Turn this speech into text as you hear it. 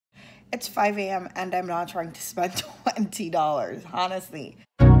It's 5 a.m. and I'm not trying to spend $20, honestly.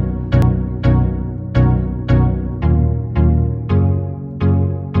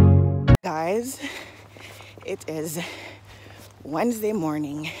 Guys, it is Wednesday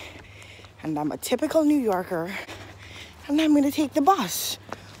morning and I'm a typical New Yorker and I'm gonna take the bus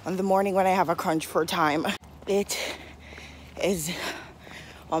on the morning when I have a crunch for time. It is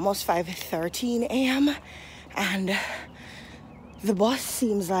almost 5:13 a.m. and the bus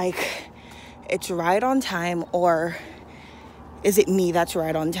seems like it's right on time, or is it me that's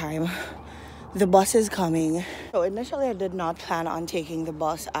right on time? The bus is coming. So initially I did not plan on taking the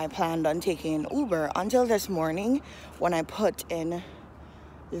bus. I planned on taking an Uber until this morning when I put in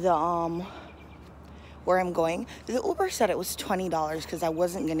the where I'm going. The Uber said it was $20 because I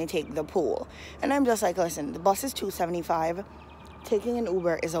wasn't gonna take the pool. And I'm just like, listen, the bus is $2.75. Taking an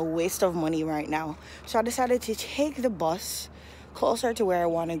Uber is a waste of money right now. So I decided to take the bus closer to where I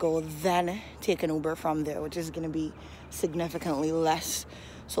want to go, then take an Uber from there, which is going to be significantly less.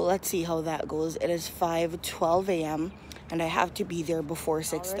 So let's see how that goes. It is 5:12 a.m. and I have to be there before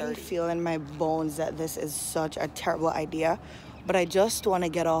 6:30. I feel in my bones that this is such a terrible idea, but I just want to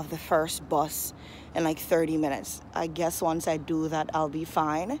get off the first bus in like 30 minutes. I guess once I do that, I'll be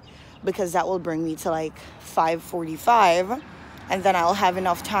fine, because that will bring me to like 5:45, and then I'll have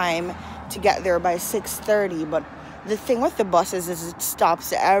enough time to get there by 6:30. But the thing with the buses is it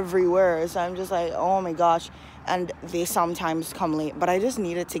stops everywhere, so I'm just like, oh my gosh. And they sometimes come late, but I just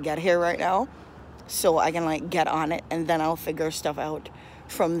needed to get here right now so I can like get on it, and then I'll figure stuff out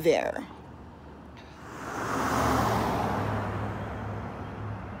from there.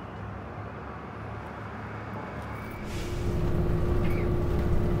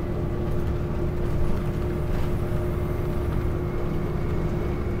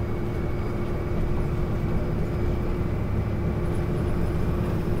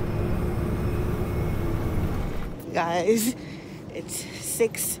 Guys, it's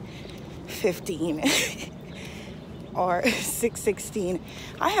 6:15 or 6:16.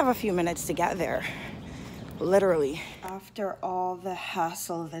 I have a few minutes to get there, literally. After all the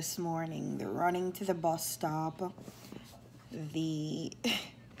hassle this morning, the running to the bus stop, the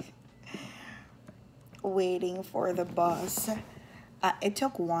waiting for the bus, it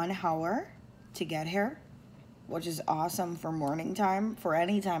took 1 hour to get here, which is awesome for morning time, for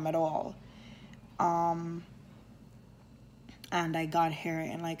any time at all. And I got here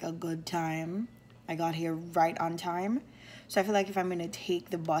in like a good time. I got here right on time. So I feel like if I'm gonna take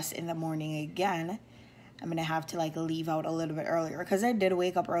the bus in the morning again, I'm gonna have to like leave out a little bit earlier, because I did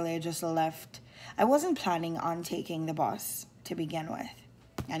wake up early. I just left. I wasn't planning on taking the bus to begin with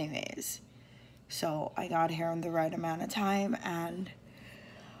anyways. So I got here in the right amount of time, and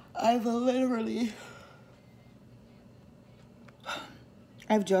I've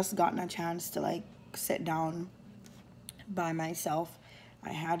just gotten a chance to like sit down by myself.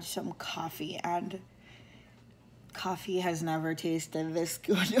 I had some coffee, and coffee has never tasted this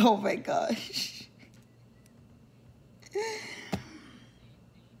good. Oh my gosh.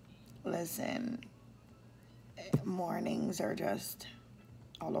 Listen, mornings are just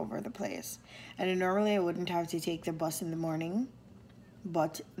all over the place. And normally I wouldn't have to take the bus in the morning,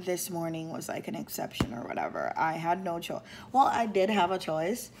 but this morning was like an exception or whatever. I had no choice. Well, I did have a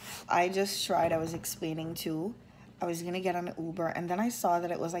choice. I just tried. I was explaining to I was gonna get an Uber, and then I saw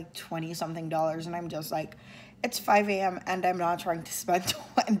that it was like $20-something, and I'm just like, it's 5 a.m. and I'm not trying to spend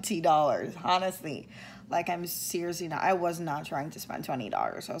 $20, honestly. Like, I'm seriously not. I was not trying to spend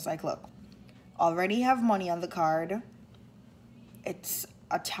 $20. So I was like, look, already have money on the card. It's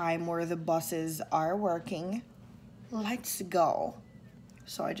a time where the buses are working. Let's go.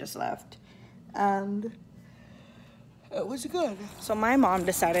 So I just left, and it was good. So my mom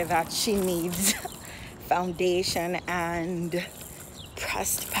decided that she needs foundation and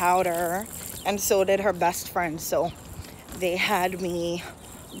pressed powder, and so did her best friend. So they had me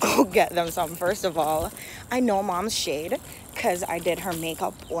go get them some. First of all, I know mom's shade because I did her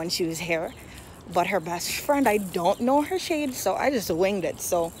makeup when she was here, but her best friend, I don't know her shade, so I just winged it.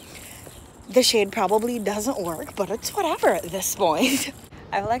 So the shade probably doesn't work, but it's whatever at this point.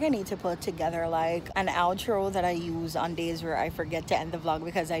 I feel like I need to put together like an outro that I use on days where I forget to end the vlog,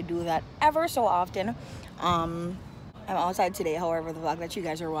 because I do that ever so often. I'm outside today, however, the vlog that you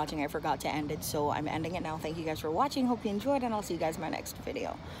guys are watching, I forgot to end it, so I'm ending it now. Thank you guys for watching. Hope you enjoyed, and I'll see you guys in my next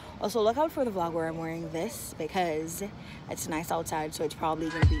video. Also, look out for the vlog where I'm wearing this, because it's nice outside, so it's probably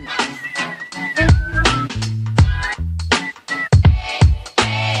gonna be nice.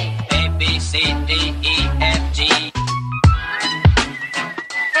 A, B, C, D.